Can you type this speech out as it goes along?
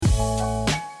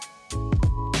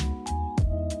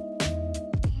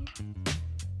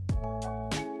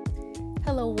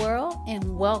Hello world,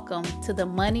 and welcome to the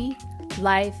Money,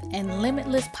 Life, and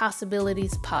Limitless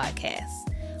Possibilities podcast,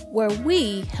 where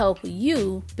we help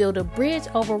you build a bridge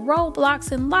over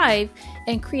roadblocks in life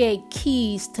and create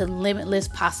keys to limitless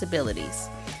possibilities.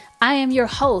 I am your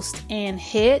host and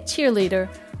head cheerleader,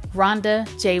 Rhonda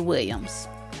J. Williams.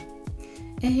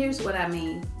 And here's what I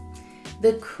mean.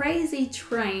 The crazy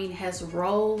train has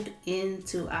rolled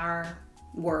into our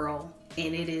world,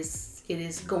 and it is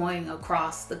going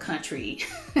across the country,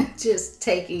 just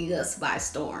taking us by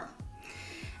storm.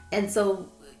 And so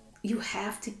you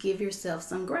have to give yourself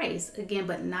some grace, again,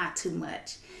 but not too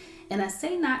much. And I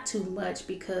say not too much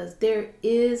because there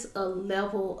is a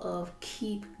level of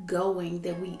keep going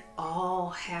that we all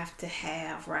have to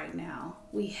have right now.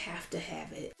 We have to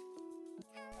have it.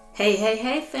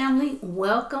 Hey, family,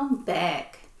 welcome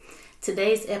back.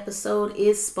 Today's episode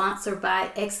is sponsored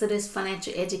by Exodus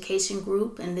Financial Education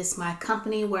Group, and this is my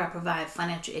company where I provide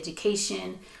financial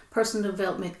education, personal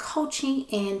development coaching,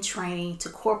 and training to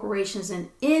corporations and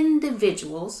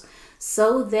individuals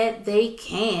so that they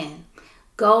can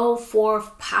go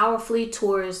forth powerfully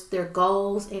towards their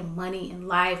goals and money in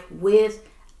life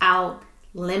without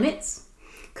limits,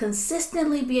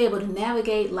 consistently be able to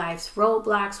navigate life's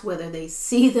roadblocks, whether they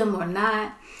see them or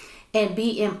not, and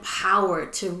be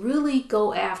empowered to really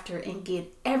go after and get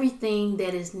everything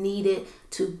that is needed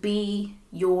to be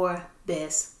your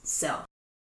best self.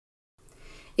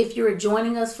 If you're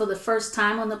joining us for the first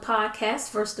time on the podcast,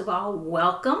 first of all,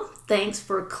 welcome. Thanks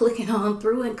for clicking on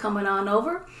through and coming on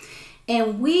over.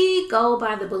 And we go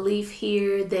by the belief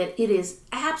here that it is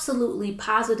absolutely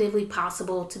positively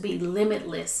possible to be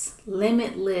limitless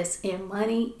in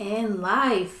money and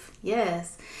life.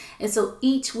 Yes. And so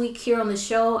each week here on the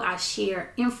show, I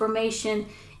share information,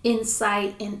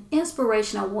 insight, and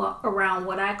inspiration around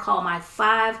what I call my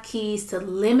 5 keys to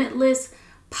limitless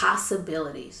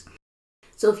possibilities.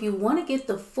 So if you want to get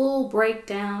the full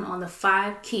breakdown on the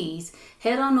 5 keys,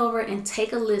 head on over and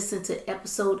take a listen to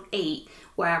episode 8,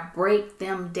 where I break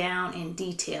them down in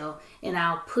detail, and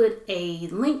I'll put a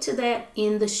link to that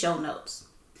in the show notes.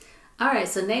 All right,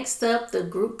 so next up, the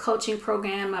group coaching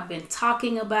program I've been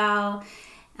talking about.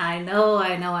 I know,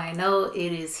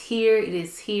 it is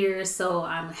here. So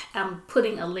I'm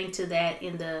putting a link to that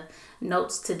in the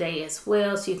notes today as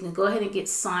well, so you can go ahead and get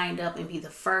signed up and be the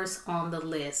first on the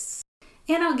list.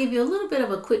 And I'll give you a little bit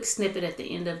of a quick snippet at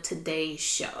the end of today's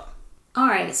show. All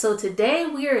right, so today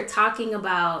we are talking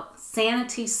about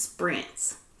sanity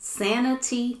sprints.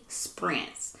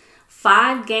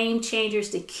 5 game changers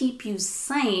to keep you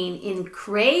sane in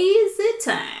crazy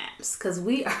times, because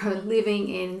we are living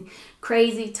in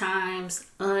crazy times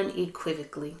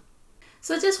unequivocally.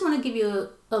 So I just want to give you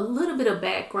a little bit of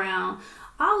background.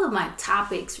 All of my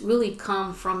topics really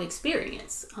come from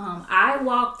experience. I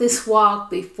walk this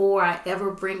walk before I ever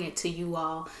bring it to you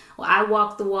all. Well, I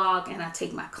walk the walk and I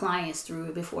take my clients through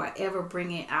it before I ever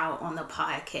bring it out on the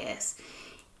podcast.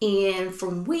 And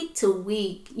from week to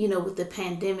week, with the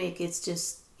pandemic, it's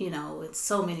just, it's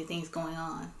so many things going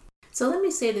on. So let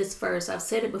me say this first. I've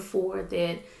said it before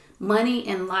that money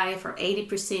and life are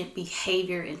 80%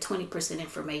 behavior and 20%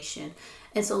 information.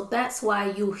 And so that's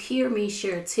why you'll hear me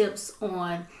share tips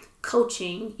on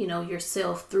coaching,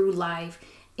 yourself through life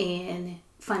and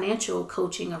financial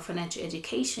coaching or financial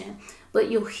education. But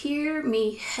you'll hear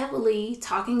me heavily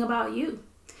talking about you,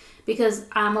 because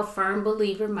I'm a firm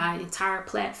believer my entire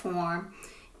platform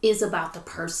is about the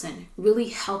person, really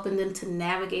helping them to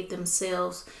navigate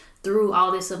themselves through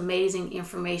all this amazing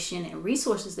information and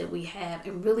resources that we have,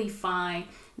 and really find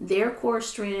their core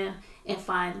strength and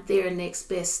find their next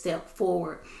best step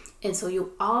forward. And so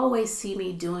you'll always see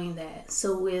me doing that.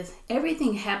 So with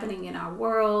everything happening in our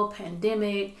world,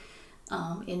 pandemic,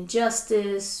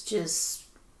 injustice, just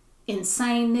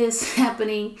insaneness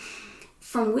happening,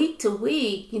 from week to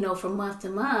week, from month to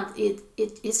month,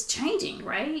 it's changing,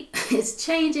 right? It's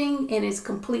changing, and it's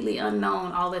completely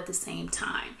unknown all at the same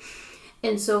time.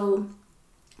 And so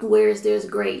whereas there's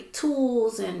great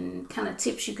tools and kind of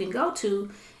tips you can go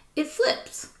to, it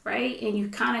flips, right? And you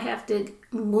kind of have to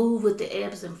move with the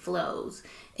ebbs and flows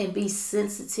and be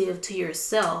sensitive to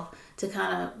yourself to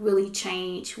kind of really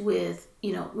change with,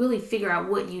 really figure out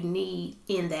what you need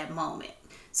in that moment.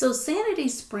 So Sanity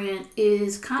Sprint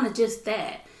is kind of just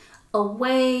that, a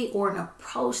way or an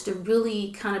approach to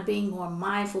really kind of being more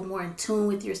mindful, more in tune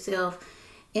with yourself,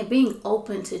 and being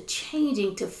open to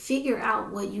changing to figure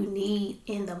out what you need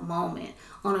in the moment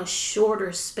on a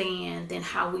shorter span than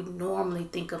how we normally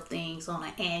think of things on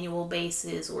an annual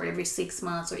basis or every 6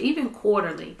 months or even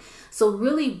quarterly. So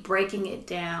really breaking it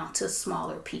down to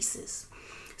smaller pieces.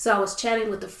 So I was chatting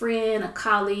with a friend, a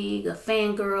colleague, a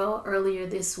fangirl earlier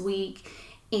this week,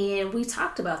 And we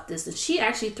talked about this, and she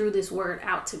actually threw this word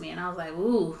out to me, and I was like,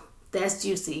 ooh, that's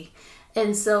juicy.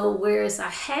 And so whereas I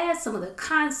had some of the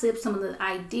concepts, some of the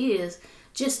ideas,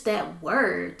 just that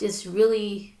word just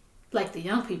really, like the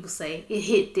young people say, it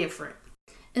hit different.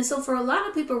 And so for a lot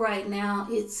of people right now,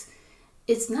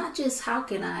 it's not just how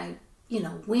can I,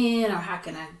 win, or how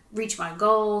can I reach my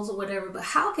goals or whatever, but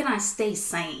how can I stay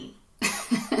sane?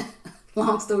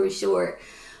 Long story short,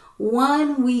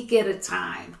 1 week at a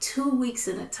time, 2 weeks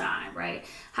at a time, right?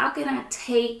 How can I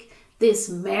take this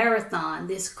marathon,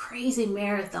 this crazy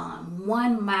marathon,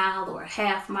 1 mile or a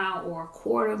half mile or a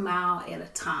quarter mile at a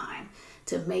time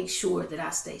to make sure that I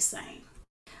stay sane?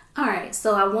 All right,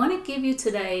 so I want to give you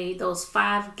today those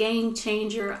 5 game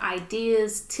changer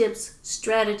ideas, tips,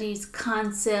 strategies,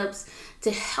 concepts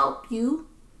to help you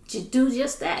to do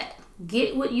just that.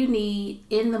 Get what you need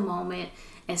in the moment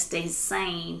and stay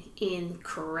sane in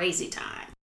crazy time.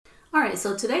 All right,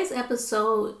 so today's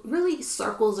episode really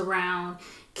circles around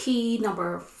key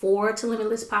number 4 to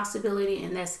limitless possibility,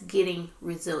 and that's getting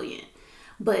resilient.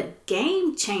 But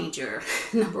game changer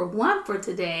number 1 for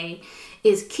today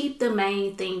is keep the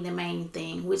main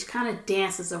thing, which kind of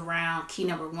dances around key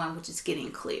number 1, which is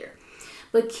getting clear.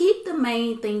 But keep the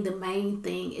main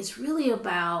thing is really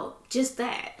about just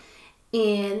that.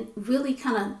 And really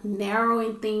kind of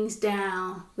narrowing things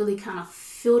down, really kind of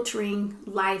filtering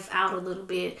life out a little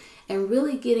bit, and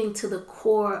really getting to the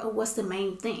core of what's the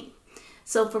main thing.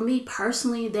 So for me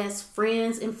personally, that's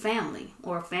friends and family,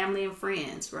 or family and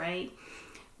friends, right?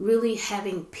 Really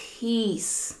having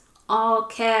peace, all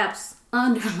caps,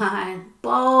 underlined,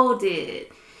 bolded,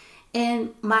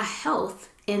 and my health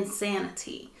and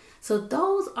sanity. So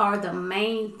those are the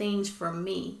main things for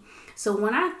me. So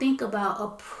when I think about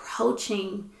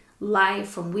approaching life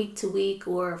from week to week,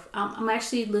 or I'm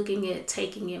actually looking at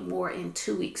taking it more in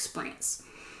 2-week sprints.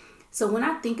 So when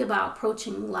I think about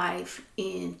approaching life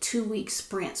in 2-week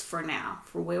sprints for now,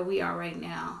 for where we are right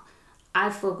now, I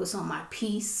focus on my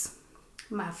peace,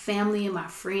 my family and my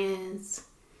friends,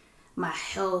 my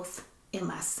health, and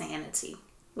my sanity.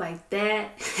 Like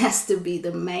that has to be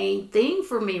the main thing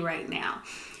for me right now.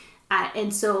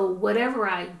 And so whatever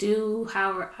I do,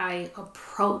 however I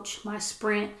approach my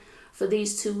sprint for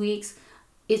these 2 weeks,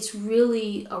 it's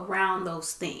really around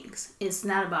those things. It's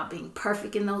not about being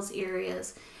perfect in those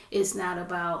areas. It's not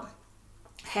about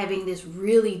having this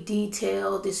really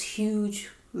detailed, this huge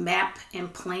map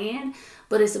and plan,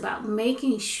 but it's about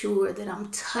making sure that I'm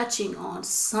touching on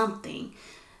something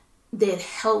that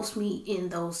helps me in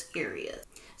those areas.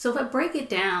 So if I break it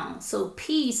down, so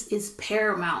peace is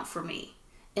paramount for me.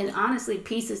 And honestly,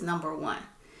 peace is number 1.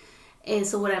 And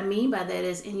so what I mean by that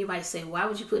is, and you might say, why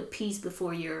would you put peace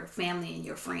before your family and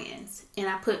your friends? And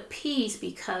I put peace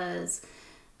because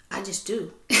I just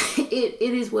do. It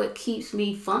is what keeps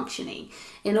me functioning.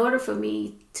 In order for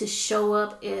me to show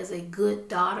up as a good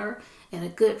daughter and a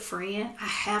good friend, I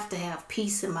have to have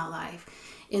peace in my life.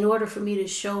 In order for me to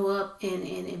show up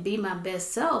and be my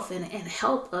best self and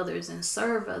help others and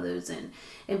serve others and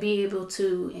be able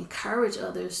to encourage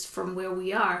others from where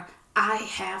we are, I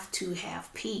have to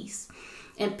have peace.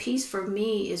 And peace for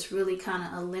me is really kind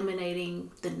of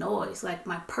eliminating the noise. Like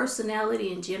my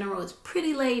personality in general is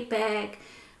pretty laid back,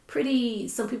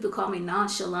 some people call me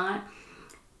nonchalant.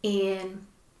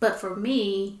 But for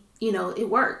me, it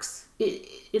works.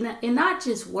 It not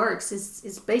just works,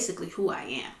 it's basically who I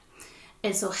am.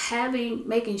 And so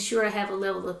making sure I have a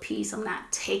level of peace, I'm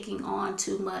not taking on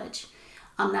too much.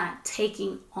 I'm not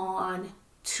taking on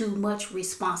too much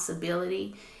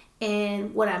responsibility.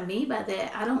 And what I mean by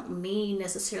that, I don't mean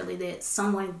necessarily that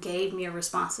someone gave me a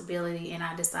responsibility and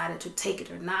I decided to take it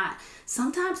or not.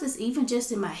 Sometimes it's even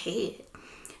just in my head.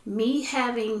 Me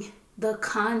having the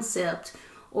concept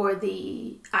or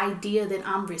the idea that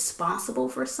I'm responsible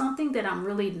for something that I'm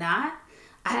really not,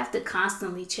 I have to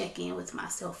constantly check in with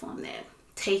myself on that,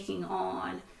 taking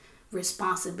on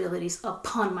responsibilities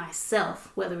upon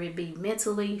myself, whether it be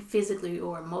mentally, physically,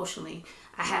 or emotionally.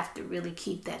 I have to really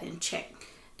keep that in check.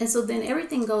 And so then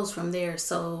everything goes from there.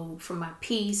 So from my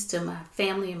peace to my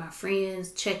family and my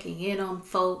friends, checking in on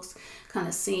folks, kind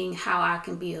of seeing how I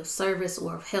can be of service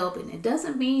or of help. And it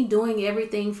doesn't mean doing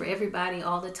everything for everybody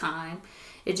all the time.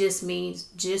 It just means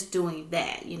just doing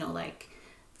that, like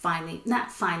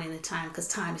not finding the time, because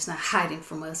time is not hiding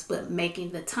from us, but making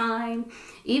the time,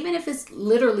 even if it's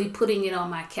literally putting it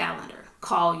on my calendar.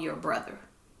 Call your brother,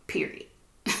 period.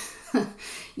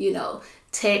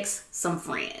 Text some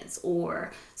friends.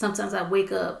 Or sometimes I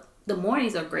wake up, the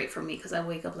mornings are great for me because I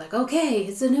wake up like, okay,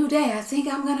 it's a new day. I think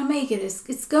I'm going to make it.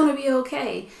 It's going to be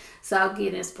okay. So I'll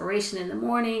get inspiration in the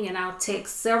morning and I'll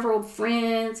text several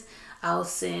friends. I'll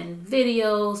send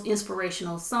videos,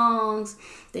 inspirational songs.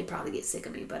 They probably get sick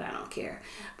of me, but I don't care.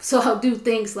 So I'll do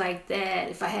things like that.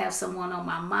 If I have someone on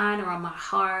my mind or on my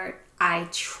heart, I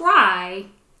try,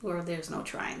 or there's no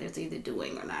trying, there's either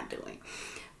doing or not doing.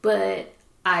 But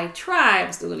I try,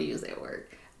 I'm still going to use that word,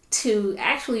 to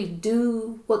actually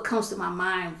do what comes to my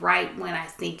mind right when I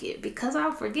think it, because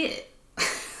I'll forget.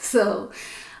 So,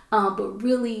 but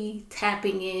really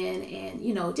tapping in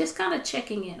and, just kind of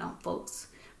checking in on folks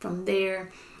from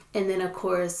there. And then, of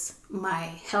course, my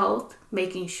health,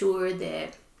 making sure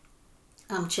that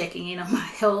I'm checking in on my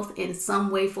health in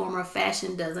some way, form, or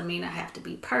fashion. Doesn't mean I have to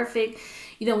be perfect.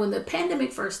 When the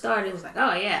pandemic first started, it was like,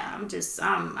 oh yeah,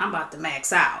 I'm about to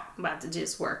max out. I'm about to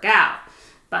just work out.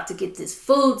 About to get this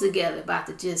food together. About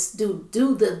to just do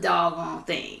the doggone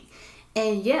thing.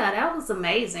 And yeah, that was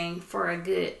amazing for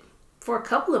a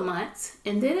couple of months.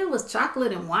 And then it was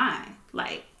chocolate and wine,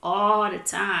 like all the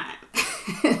time.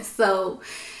 So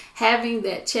having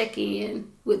that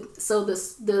check-in so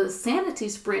the sanity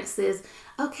sprint says,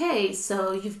 okay,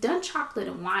 so you've done chocolate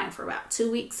and wine for about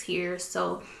 2 weeks here.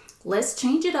 So let's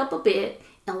change it up a bit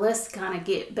and let's kind of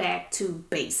get back to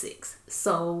basics.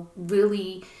 So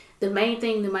really the main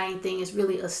thing is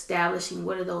really establishing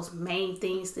what are those main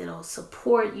things that'll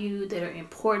support you, that are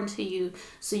important to you,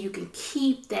 so you can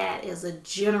keep that as a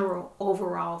general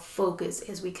overall focus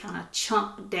as we kind of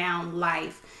chunk down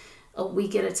life a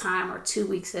week at a time or 2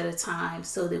 weeks at a time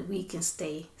so that we can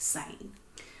stay sane.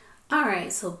 All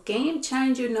right, so game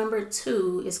changer number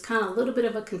 2 is kind of a little bit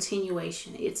of a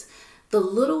continuation. It's the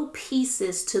little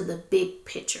pieces to the big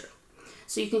picture.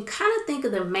 So you can kind of think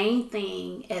of the main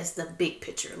thing as the big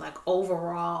picture, like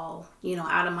overall,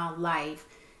 out of my life,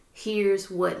 here's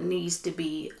what needs to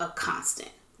be a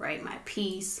constant, right? My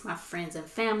peace, my friends and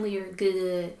family are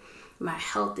good, my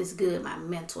health is good, my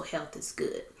mental health is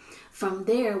good. From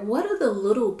there, what are the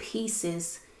little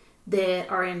pieces that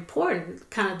are important,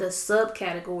 kind of the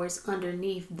subcategories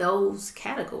underneath those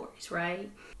categories,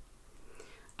 right?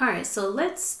 All right, so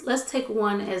let's take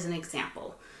one as an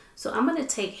example. So I'm going to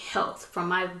take health from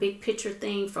my big picture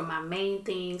thing, from my main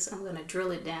things. I'm going to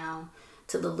drill it down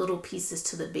to the little pieces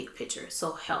to the big picture.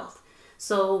 So health.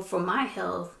 So for my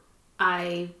health,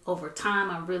 over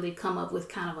time, I really come up with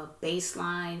kind of a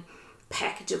baseline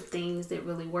package of things that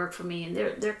really work for me. And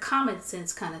they're common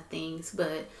sense kind of things,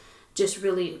 but just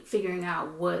really figuring out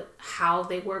how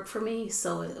they work for me.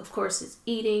 So of course it's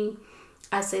eating.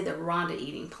 I say the Rhonda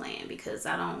eating plan, because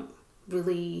I don't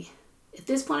really, at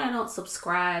this point, I don't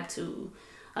subscribe to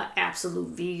an absolute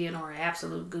vegan or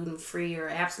absolute gluten-free or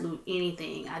absolute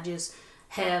anything. I just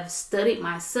have studied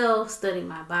myself, studied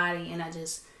my body, and I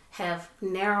just have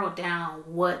narrowed down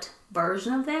what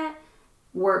version of that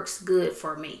works good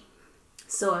for me.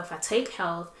 So if I take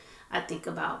health, I think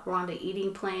about Rhonda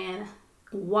eating plan,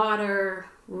 water,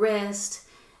 rest,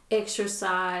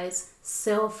 exercise,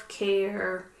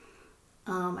 self-care.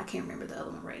 I can't remember the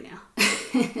other one right now.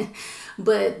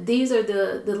 But these are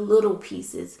the little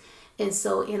pieces. And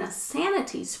so in a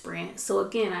sanity sprint, so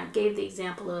again, I gave the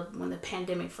example of when the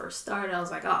pandemic first started, I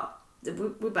was like, oh,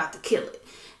 we're about to kill it.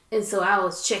 And so I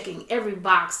was checking every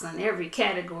box on every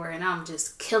category, and I'm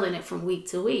just killing it from week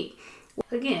to week.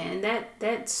 Again,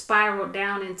 that spiraled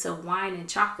down into wine and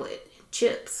chocolate and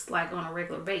chips, like on a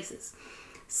regular basis.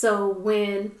 So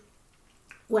when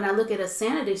I look at a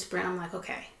sanity sprint, I'm like,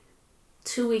 okay,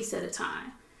 2 weeks at a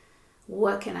time,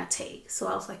 what can I take? So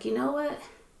I was like, you know what?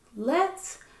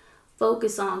 Let's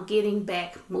focus on getting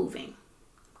back moving.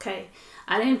 Okay.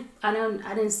 I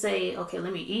didn't say, okay,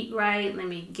 let me eat right. Let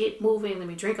me get moving. Let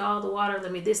me drink all the water.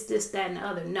 Let me this, that, and the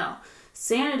other. No.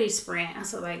 Sanity sprint. I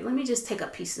was like, let me just take a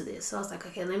piece of this. So I was like,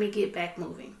 okay, let me get back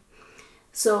moving.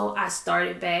 So I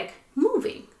started back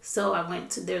moving. So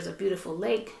there's a beautiful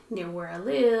lake near where I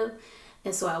live.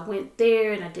 And so I went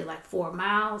there and I did like 4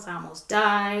 miles. I almost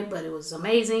died, but it was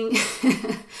amazing.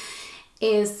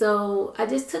 And so I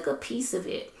just took a piece of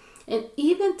it. And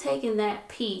even taking that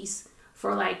piece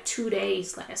for like 2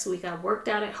 days last week, I worked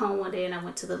out at home one day and I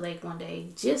went to the lake one day.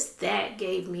 Just that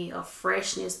gave me a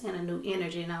freshness and a new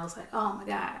energy. And I was like, oh my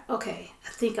God, okay, I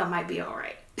think I might be all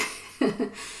right.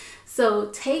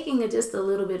 So taking just a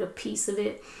little bit of piece of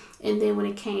it. And then when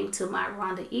it came to my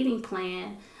Rhonda eating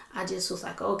plan, I just was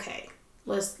like, okay,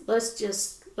 let's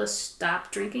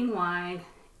stop drinking wine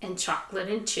and chocolate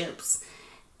and chips.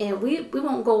 And we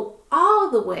won't go all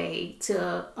the way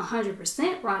to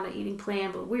 100% Rhonda eating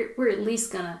plan, but we're at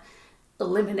least going to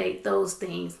eliminate those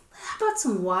things. How about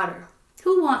some water?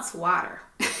 Who wants water?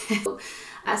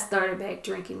 I started back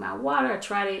drinking my water. I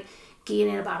tried to get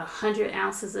in about 100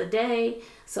 ounces a day.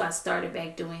 So I started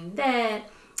back doing that.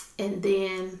 And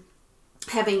then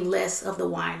having less of the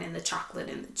wine and the chocolate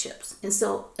and the chips. And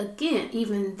so again,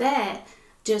 even that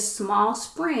just small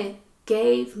sprint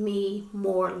gave me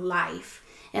more life.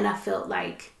 And I felt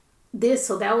like this,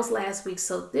 so that was last week.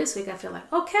 So this week I feel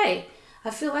like, okay, I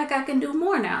feel like I can do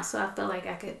more now. So I feel like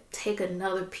I could take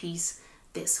another piece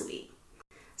this week.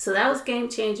 So that was game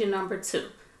changer number 2.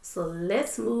 So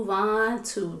let's move on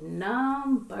to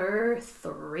number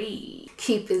 3.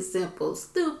 Keep it simple,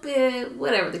 stupid,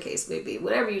 whatever the case may be,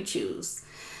 whatever you choose.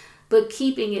 But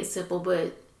keeping it simple,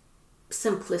 but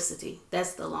simplicity.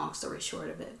 That's the long story short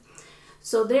of it.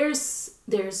 So there's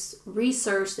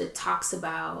research that talks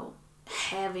about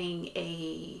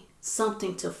having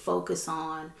something to focus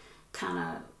on kind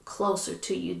of closer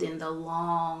to you than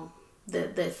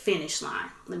the finish line.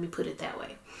 Let me put it that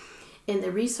way. And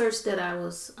the research that I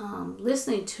was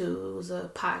listening to, it was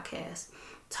a podcast,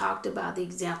 talked about the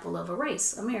example of a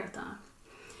race, a marathon.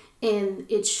 And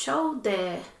it showed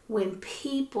that when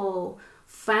people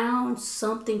found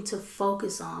something to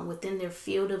focus on within their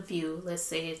field of view, let's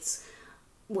say it's,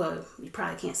 well, you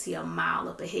probably can't see a mile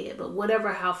up ahead, but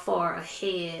whatever, how far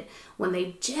ahead, when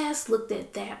they just looked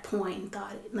at that point and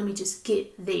thought, let me just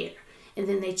get there. And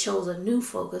then they chose a new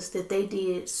focus, that they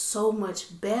did so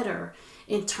much better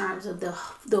in terms of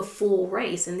the full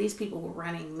race. And these people were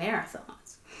running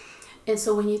marathons. And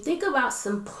so when you think about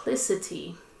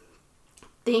simplicity,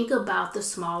 think about the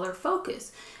smaller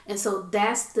focus. And so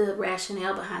that's the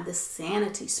rationale behind the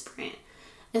sanity sprint.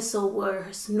 And so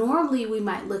whereas normally we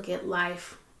might look at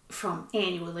life from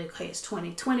annually, okay, it's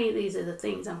 2020, these are the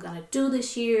things I'm going to do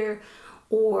this year.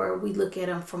 Or we look at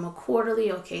them from a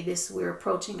quarterly, okay, we're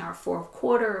approaching our 4th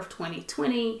quarter of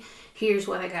 2020. Here's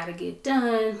what I got to get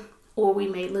done. Or we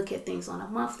may look at things on a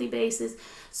monthly basis.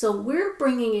 So we're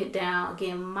bringing it down.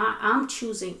 Again, I'm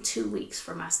choosing 2 weeks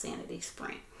for my sanity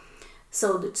sprint.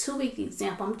 So the 2-week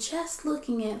example, I'm just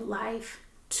looking at life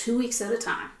 2 weeks at a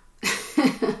time.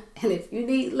 And if you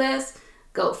need less,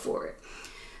 go for it.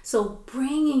 So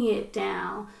bringing it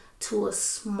down to a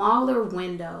smaller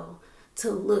window to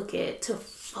look at, to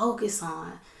focus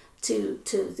on, to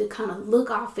kind of look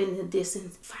off in the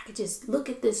distance. If I could just look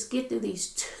at this, get through these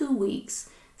 2 weeks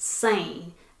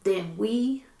sane, then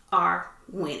we are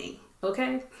winning.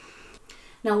 Okay.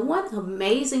 Now, one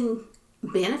amazing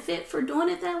benefit for doing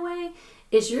it that way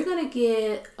is you're going to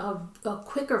get a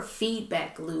quicker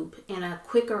feedback loop and a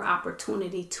quicker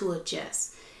opportunity to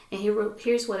adjust. And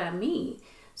here's what I mean.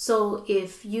 So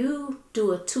if you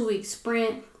do a 2-week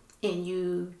sprint and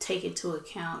you take into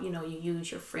account, you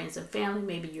use your friends and family,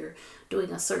 maybe you're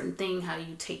doing a certain thing, how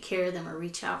you take care of them or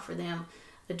reach out for them,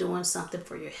 or doing something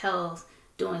for your health,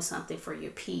 doing something for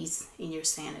your peace and your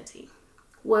sanity.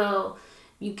 Well,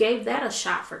 you gave that a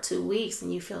shot for 2 weeks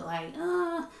and you feel like,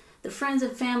 the friends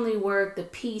and family work, the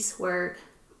peace work,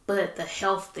 but the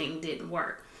health thing didn't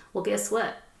work. Well, guess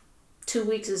what? 2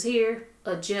 weeks is here,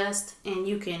 adjust, and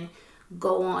you can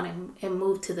go on and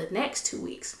move to the next 2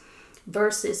 weeks.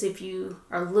 Versus if you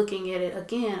are looking at it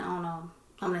again on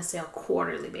I'm going to say a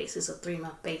quarterly basis, a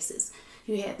 3-month basis.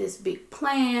 You had this big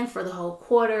plan for the whole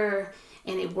quarter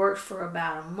and it worked for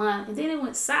about a month and then it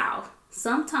went south.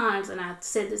 Sometimes, and I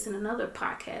said this in another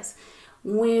podcast,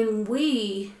 when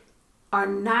we are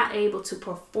not able to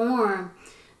perform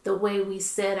the way we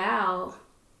set out,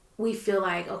 we feel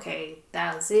like, okay,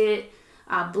 that was it.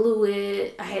 I blew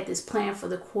it. I had this plan for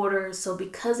the quarter. So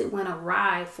because it went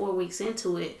awry 4 weeks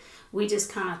into it, we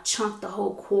just kind of chunked the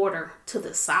whole quarter to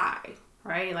the side,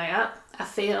 right? Like, I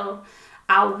failed.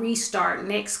 I'll restart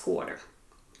next quarter,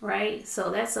 right?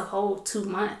 So that's a whole 2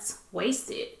 months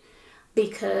wasted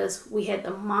because we had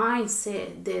the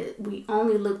mindset that we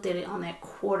only looked at it on that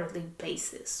quarterly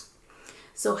basis.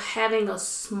 So having a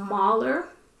smaller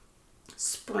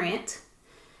sprint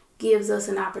gives us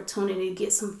an opportunity to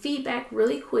get some feedback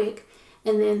really quick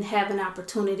and then have an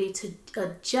opportunity to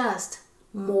adjust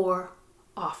more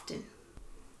often.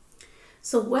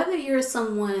 So whether you're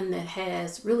someone that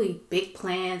has really big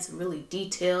plans and really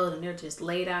detailed and they're just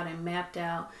laid out and mapped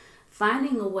out,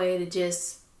 finding a way to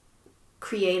just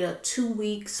create a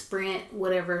 2-week sprint,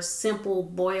 whatever simple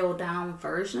boiled down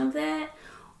version of that,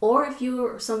 or if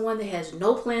you're someone that has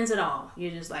no plans at all,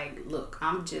 you're just like, look,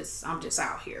 I'm just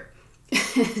out here.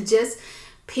 Just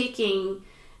picking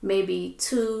maybe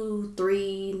 2,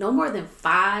 3, no more than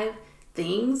 5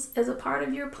 things as a part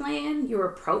of your plan, your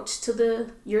approach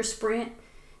to your sprint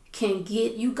can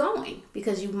get you going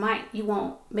because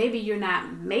maybe you're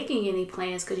not making any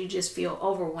plans because you just feel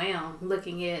overwhelmed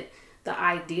looking at the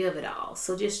idea of it all.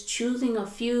 So just choosing a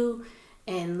few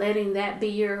and letting that be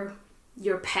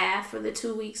your path for the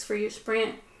 2 weeks for your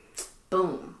sprint,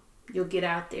 boom, you'll get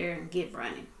out there and get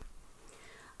running.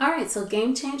 All right, so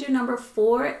game changer number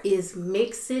 4 is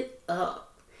mix it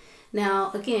up.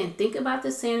 Now, again, think about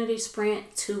the Sanity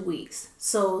Sprint 2 weeks.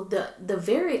 So the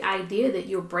very idea that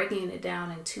you're breaking it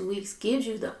down in 2 weeks gives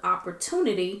you the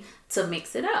opportunity to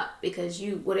mix it up, because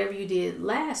whatever you did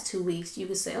last 2 weeks, you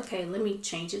could say, okay, let me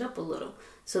change it up a little.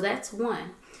 So that's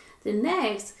one. The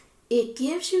next, it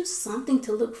gives you something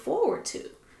to look forward to.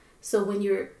 So when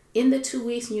you're in the 2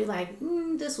 weeks and you're like,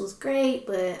 this was great,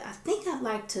 but I think I'd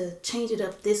like to change it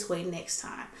up this way next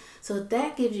time. So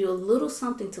that gives you a little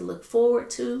something to look forward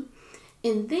to.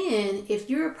 And then if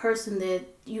you're a person that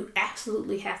you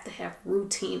absolutely have to have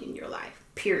routine in your life,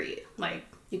 period, like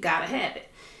you gotta have it.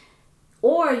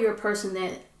 Or you're a person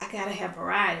that I gotta have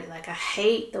variety. Like I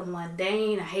hate the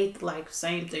mundane. I hate the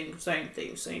same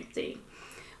thing.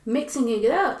 Mixing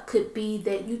it up could be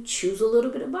that you choose a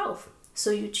little bit of both.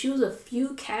 So you choose a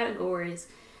few categories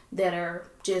that are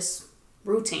just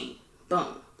routine.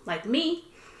 Boom. Like me,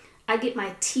 I get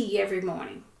my tea every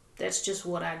morning. That's just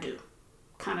what I do.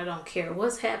 Kind of don't care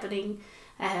what's happening.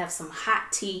 I have some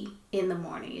hot tea in the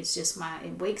morning. It's just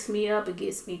it wakes me up. It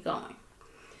gets me going.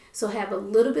 So have a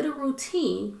little bit of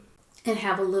routine and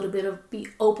have a little bit of, be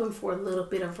open for a little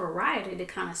bit of variety to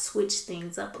kind of switch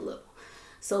things up a little.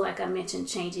 So like I mentioned,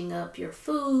 changing up your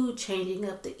food, changing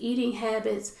up the eating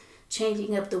habits,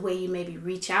 changing up the way you maybe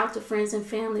reach out to friends and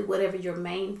family, whatever your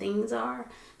main things are.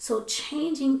 So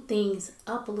changing things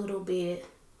up a little bit.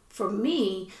 For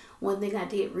me, one thing I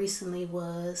did recently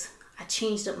was I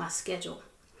changed up my schedule.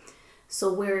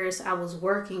 So whereas I was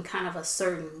working kind of a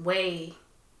certain way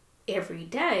every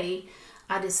day,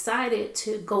 I decided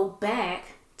to go back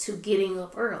to getting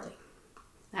up early.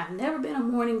 I've never been a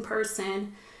morning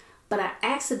person, but I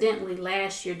accidentally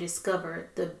last year discovered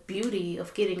the beauty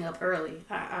of getting up early.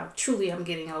 I truly am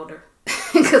getting older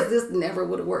because this never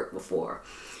would have worked before.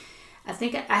 I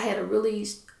think I had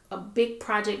a big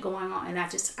project going on, and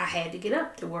I had to get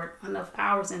up. There weren't enough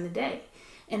hours in the day,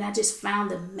 and I just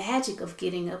found the magic of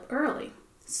getting up early.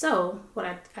 So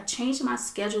I changed my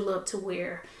schedule up to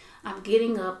where I'm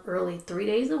getting up early 3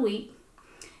 days a week,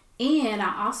 and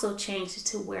I also changed it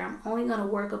to where I'm only going to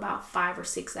work about 5 or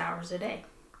 6 hours a day.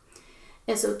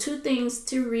 And so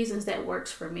two reasons that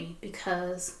works for me,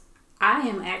 because I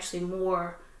am actually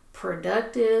more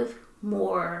productive,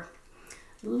 more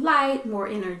light, more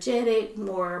energetic,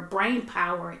 more brain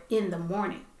power in the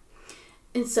morning.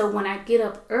 And so when I get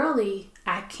up early,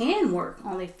 I can work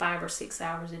only 5 or 6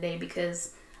 hours a day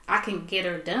because I can get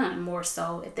her done more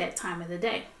so at that time of the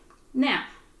day. Now,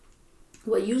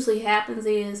 what usually happens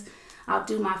is I'll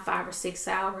do my 5 or 6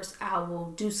 hours. I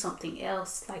will do something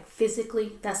else, like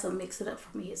physically. That's a mix it up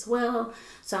for me as well.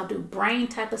 So I'll do brain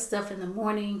type of stuff in the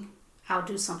morning. I'll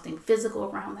do something physical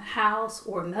around the house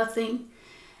or nothing.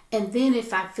 And then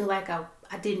if I feel like I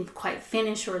didn't quite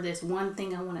finish, or there's one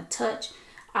thing I want to touch,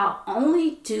 I'll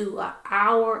only do an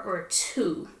hour or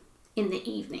 2 in the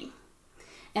evening.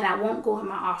 And I won't go in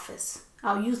my office.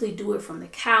 I'll usually do it from the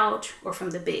couch or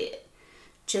from the bed,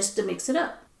 just to mix it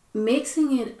up.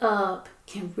 Mixing it up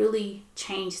can really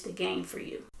change the game for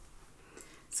you.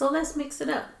 So let's mix it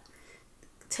up.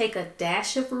 Take a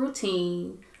dash of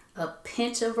routine, a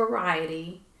pinch of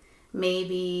variety,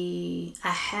 maybe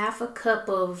a half a cup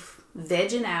of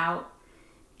vegging out,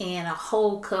 and a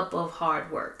whole cup of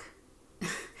hard work.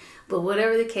 But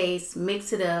whatever the case,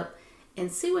 mix it up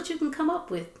and see what you can come up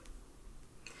with.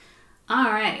 All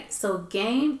right, so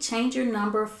game changer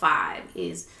number 5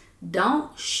 is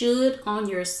don't should on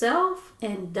yourself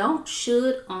and don't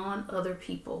should on other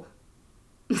people.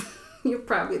 You're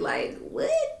probably like,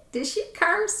 what? Did she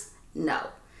curse? No.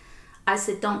 I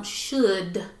said don't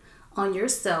should on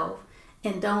yourself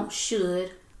and don't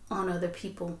should on other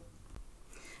people.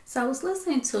 So I was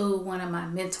listening to one of my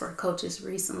mentor coaches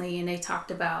recently, and they talked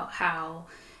about how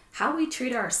we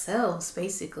treat ourselves,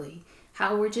 basically.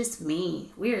 How we're just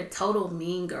mean. We're total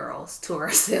mean girls to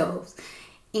ourselves.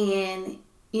 And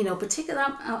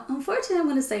unfortunately, I'm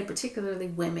going to say particularly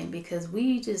women, because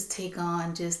we just take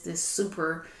on just this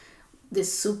super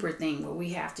thing where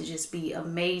we have to just be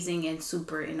amazing and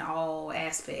super in all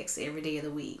aspects every day of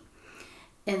the week.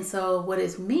 And so what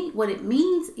it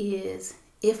means is,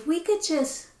 if we could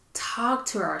just talk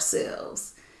to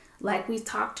ourselves like we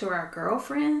talk to our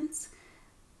girlfriends,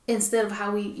 instead of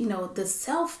how we, the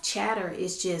self chatter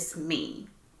is just me,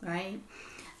 right?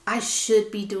 I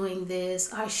should be doing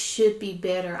this. I should be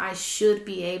better. I should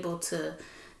be able to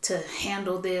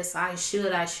handle this. I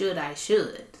should.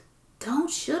 Don't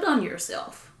should on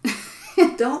yourself.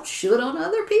 Don't should on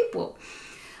other people.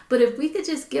 But if we could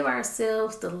just give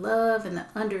ourselves the love and the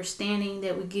understanding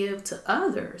that we give to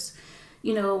others,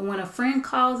 When a friend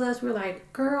calls us, we're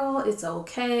like, girl, it's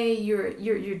okay.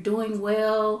 You're doing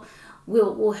well.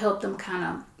 We'll help them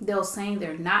they'll say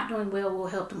they're not doing well. We'll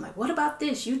help them like, what about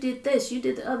this? You did this, you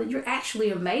did the other. You're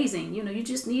actually amazing. You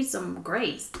just need some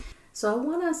grace. So I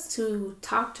want us to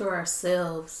talk to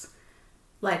ourselves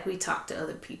like we talk to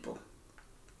other people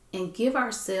and give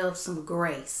ourselves some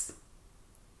grace,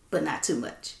 but not too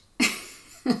much.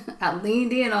 I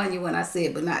leaned in on you when I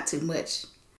said, but not too much.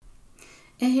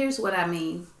 And here's what I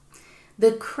mean.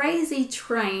 The crazy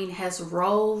train has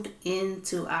rolled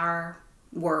into our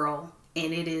world,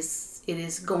 and it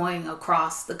is going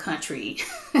across the country,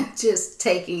 just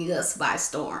taking us by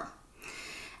storm.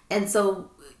 And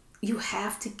so you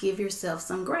have to give yourself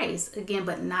some grace, again,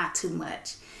 but not too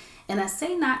much. And I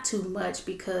say not too much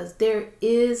because there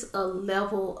is a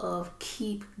level of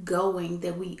keep going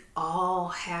that we all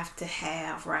have to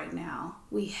have right now.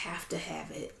 We have to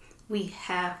have it. We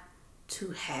have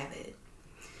to have it.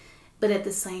 But at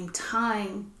the same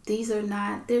time,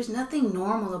 there's nothing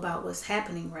normal about what's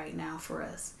happening right now for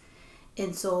us.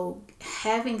 And so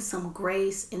having some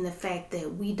grace in the fact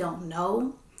that we don't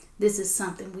know, this is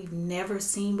something we've never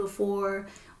seen before.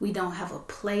 We don't have a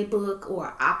playbook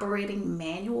or operating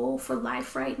manual for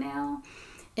life right now.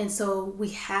 And so we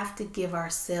have to give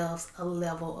ourselves a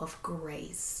level of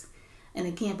grace. And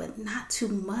again, but not too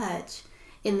much,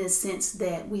 in the sense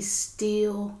that we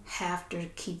still have to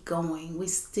keep going. We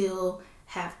still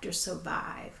have to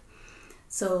survive.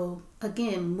 So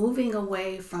again, moving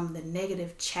away from the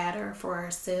negative chatter for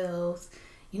ourselves,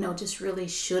 just really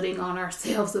shooting on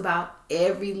ourselves about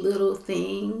every little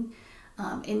thing.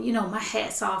 My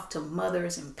hat's off to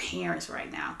mothers and parents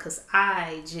right now, because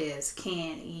I just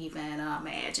can't even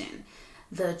imagine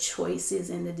the choices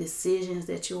and the decisions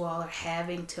that you all are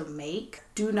having to make.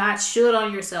 Do not shoot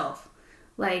on yourself.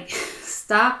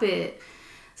 Stop it.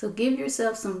 So give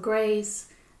yourself some grace,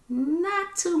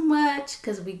 not too much,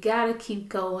 because we got to keep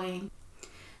going.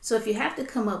 So if you have to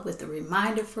come up with a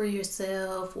reminder for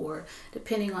yourself, or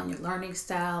depending on your learning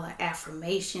style, an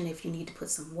affirmation, if you need to put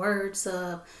some words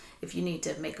up, if you need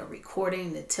to make a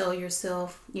recording to tell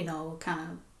yourself, kind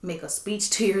of make a speech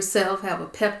to yourself, have a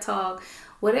pep talk,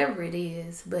 whatever it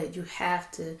is, but you have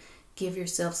to give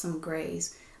yourself some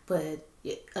grace, but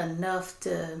enough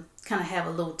to kind of have a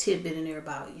little tidbit in there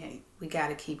about, we got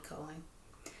to keep going.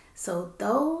 So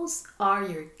those are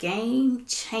your game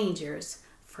changers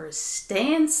for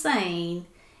staying sane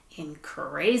in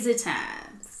crazy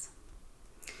times.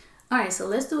 All right, so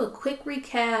let's do a quick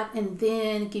recap and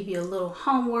then give you a little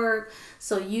homework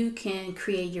so you can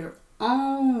create your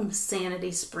own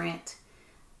sanity sprint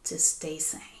to stay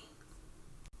sane.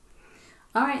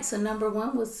 All right, so number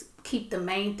one was keep the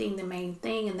main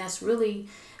thing, and that's really,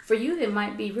 for you, it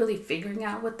might be really figuring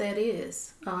out what that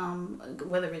is,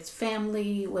 whether it's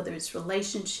family, whether it's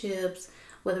relationships,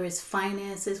 whether it's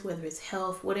finances, whether it's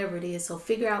health, whatever it is. So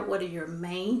figure out what are your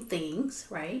main things,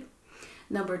 right?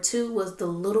 Number two was the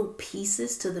little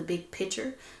pieces to the big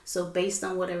picture. So based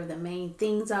on whatever the main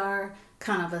things are,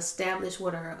 kind of establish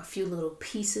what are a few little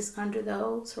pieces under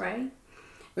those, right?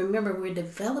 Remember, we're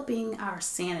developing our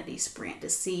sanity sprint to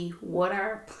see what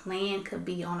our plan could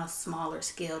be on a smaller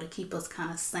scale to keep us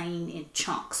kind of sane in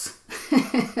chunks.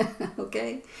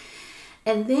 Okay?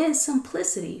 And then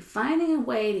simplicity, finding a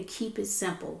way to keep it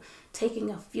simple, taking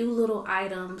a few little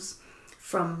items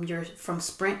from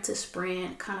sprint to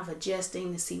sprint, kind of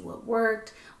adjusting to see what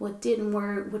worked, what didn't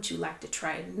work, what you like to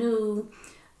try new,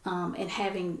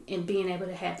 and being able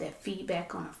to have that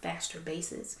feedback on a faster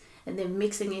basis. And then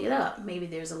mixing it up. Maybe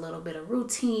there's a little bit of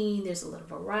routine, there's a little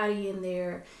variety in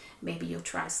there. Maybe you'll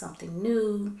try something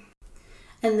new.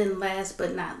 And then last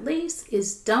but not least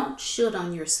is don't shoot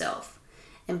on yourself.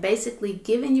 And basically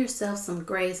giving yourself some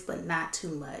grace, but not too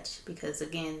much. Because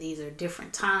again, these are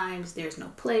different times. There's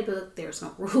no playbook, there's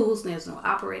no rules, there's no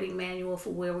operating manual for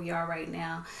where we are right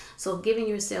now. So giving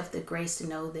yourself the grace to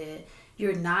know that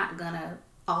you're not gonna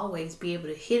always be able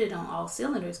to hit it on all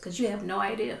cylinders, because you have no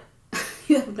idea.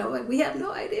 We have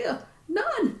no idea.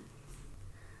 None.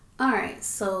 All right,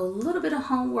 so a little bit of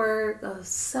homework, a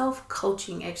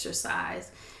self-coaching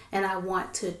exercise. And I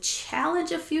want to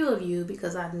challenge a few of you,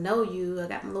 because I know you. I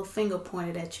got my little finger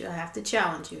pointed at you. I have to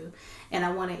challenge you. And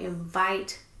I want to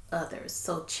invite others.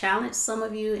 So challenge some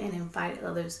of you and invite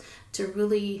others to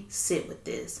really sit with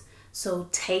this. So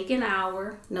take an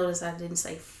hour. Notice I didn't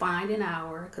say find an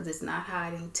hour, because it's not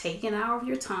hiding. Take an hour of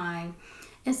your time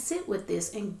and sit with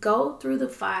this and go through the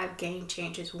 5 game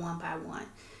changers one by one.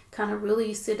 Kind of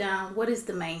really sit down. What is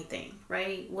the main thing,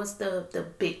 right? What's the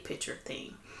big picture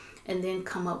thing? And then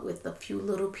come up with a few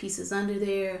little pieces under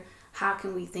there. How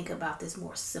can we think about this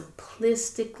more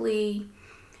simplistically?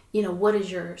 what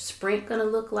is your sprint going to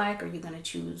look like? Are you going to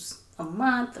choose a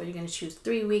month? Are you going to choose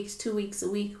 3 weeks, 2 weeks, a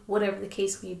week, whatever the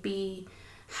case may be?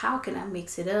 How can I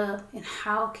mix it up? And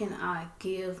how can I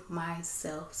give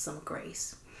myself some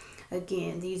grace?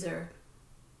 Again, these are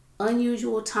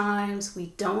unusual times. We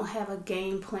don't have a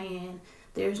game plan.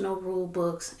 There's no rule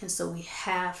books. And so we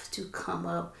have to come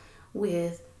up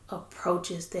with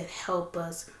approaches that help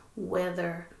us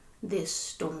weather this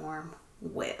storm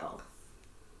well.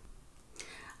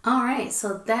 All right,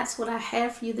 so that's what I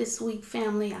have for you this week,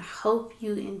 family. I hope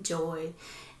you enjoyed.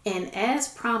 And as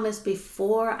promised,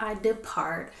 before I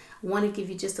depart, I want to give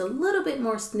you just a little bit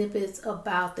more snippets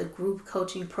about the group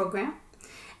coaching program.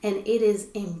 And it is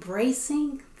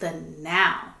embracing the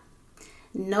now.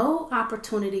 No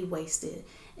opportunity wasted.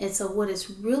 And so what it's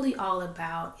really all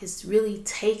about is really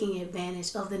taking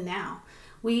advantage of the now.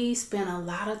 We spend a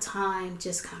lot of time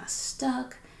just kind of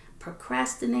stuck,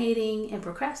 procrastinating, and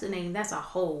procrastinating, that's a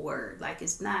whole word. Like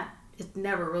it's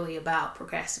never really about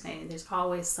procrastinating. There's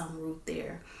always some root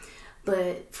there.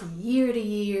 But from year to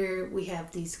year, we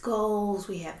have these goals,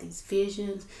 we have these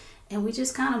visions, and we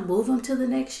just kind of move them to the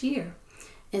next year.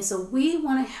 And so we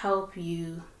want to help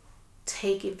you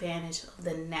take advantage of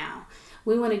the now.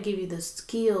 We want to give you the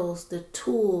skills, the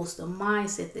tools, the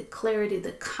mindset, the clarity,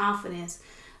 the confidence,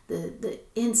 the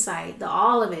insight,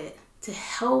 all of it to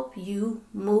help you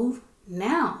move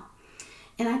now.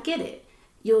 And I get it.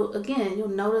 You'll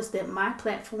notice that my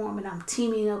platform, and I'm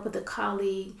teaming up with a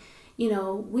colleague,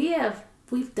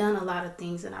 we've done a lot of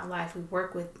things in our life. We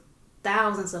work with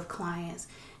thousands of clients.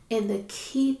 And the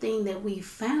key thing that we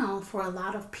found for a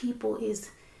lot of people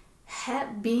is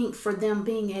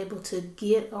being able to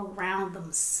get around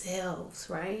themselves,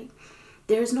 right?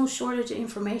 There's no shortage of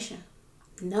information.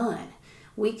 None.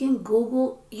 We can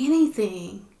Google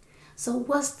anything. So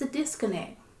what's the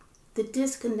disconnect? The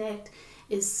disconnect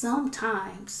is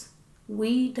sometimes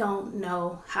we don't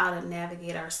know how to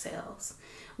navigate ourselves.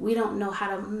 We don't know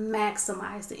how to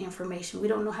maximize the information. We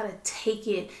don't know how to take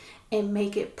it and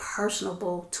make it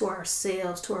personable to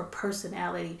ourselves, to our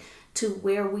personality, to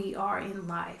where we are in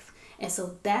life. And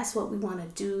so that's what we want to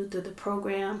do through the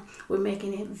program. We're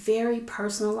making it very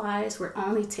personalized. We're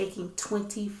only taking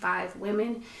 25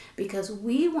 women because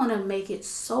we want to make it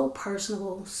so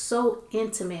personable, so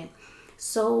intimate,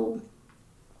 so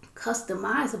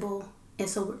customizable. And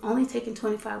so we're only taking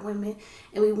 25 women.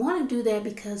 And we want to do that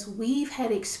because we've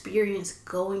had experience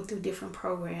going through different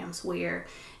programs where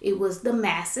it was the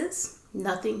masses,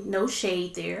 no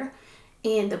shade there.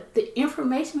 And the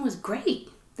information was great.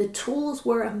 The tools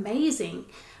were amazing,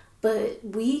 but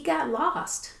we got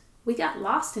lost. We got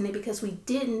lost in it because we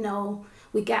didn't know.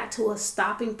 We got to a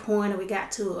stopping point, or we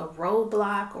got to a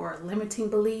roadblock or a limiting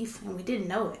belief, and we didn't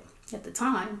know it at the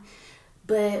time.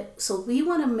 But so we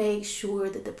want to make sure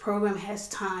that the program has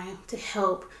time to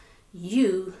help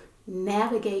you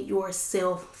navigate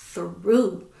yourself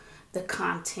through the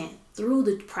content, through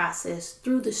the process,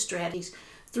 through the strategies,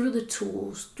 through the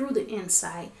tools, through the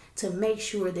insight, to make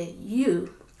sure that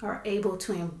you are able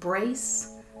to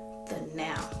embrace the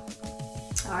now.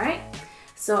 All right,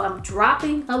 so I'm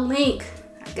dropping a link.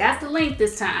 I got the link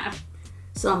this time.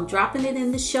 So I'm dropping it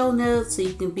in the show notes so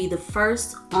you can be the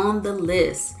first on the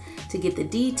list to get the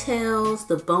details,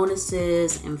 the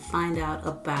bonuses, and find out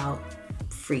about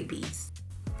freebies.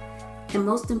 And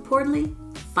most importantly,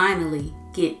 finally,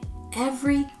 get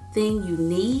everything you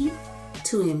need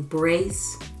to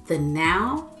embrace the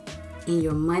now in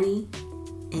your money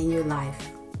and your life.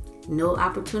 No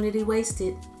opportunity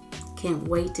wasted. Can't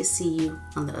wait to see you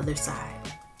on the other side.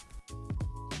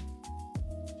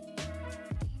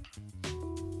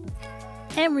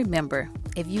 And remember,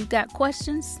 if you've got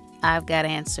questions, I've got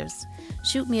answers.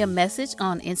 Shoot me a message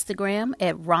on Instagram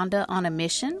at Rhonda on a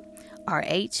Mission,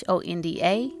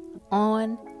 RHONDA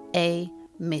on a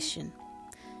Mission.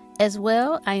 As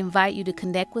well, I invite you to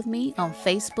connect with me on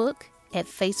Facebook at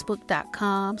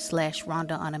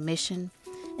facebook.com/Rhonda on a Mission,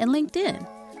 and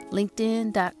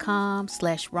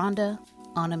LinkedIn.com/Rhonda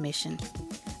on a Mission.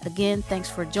 Again, thanks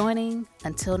for joining.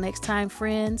 Until next time,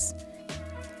 friends,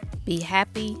 be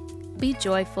happy, be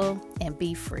joyful, and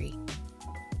be free.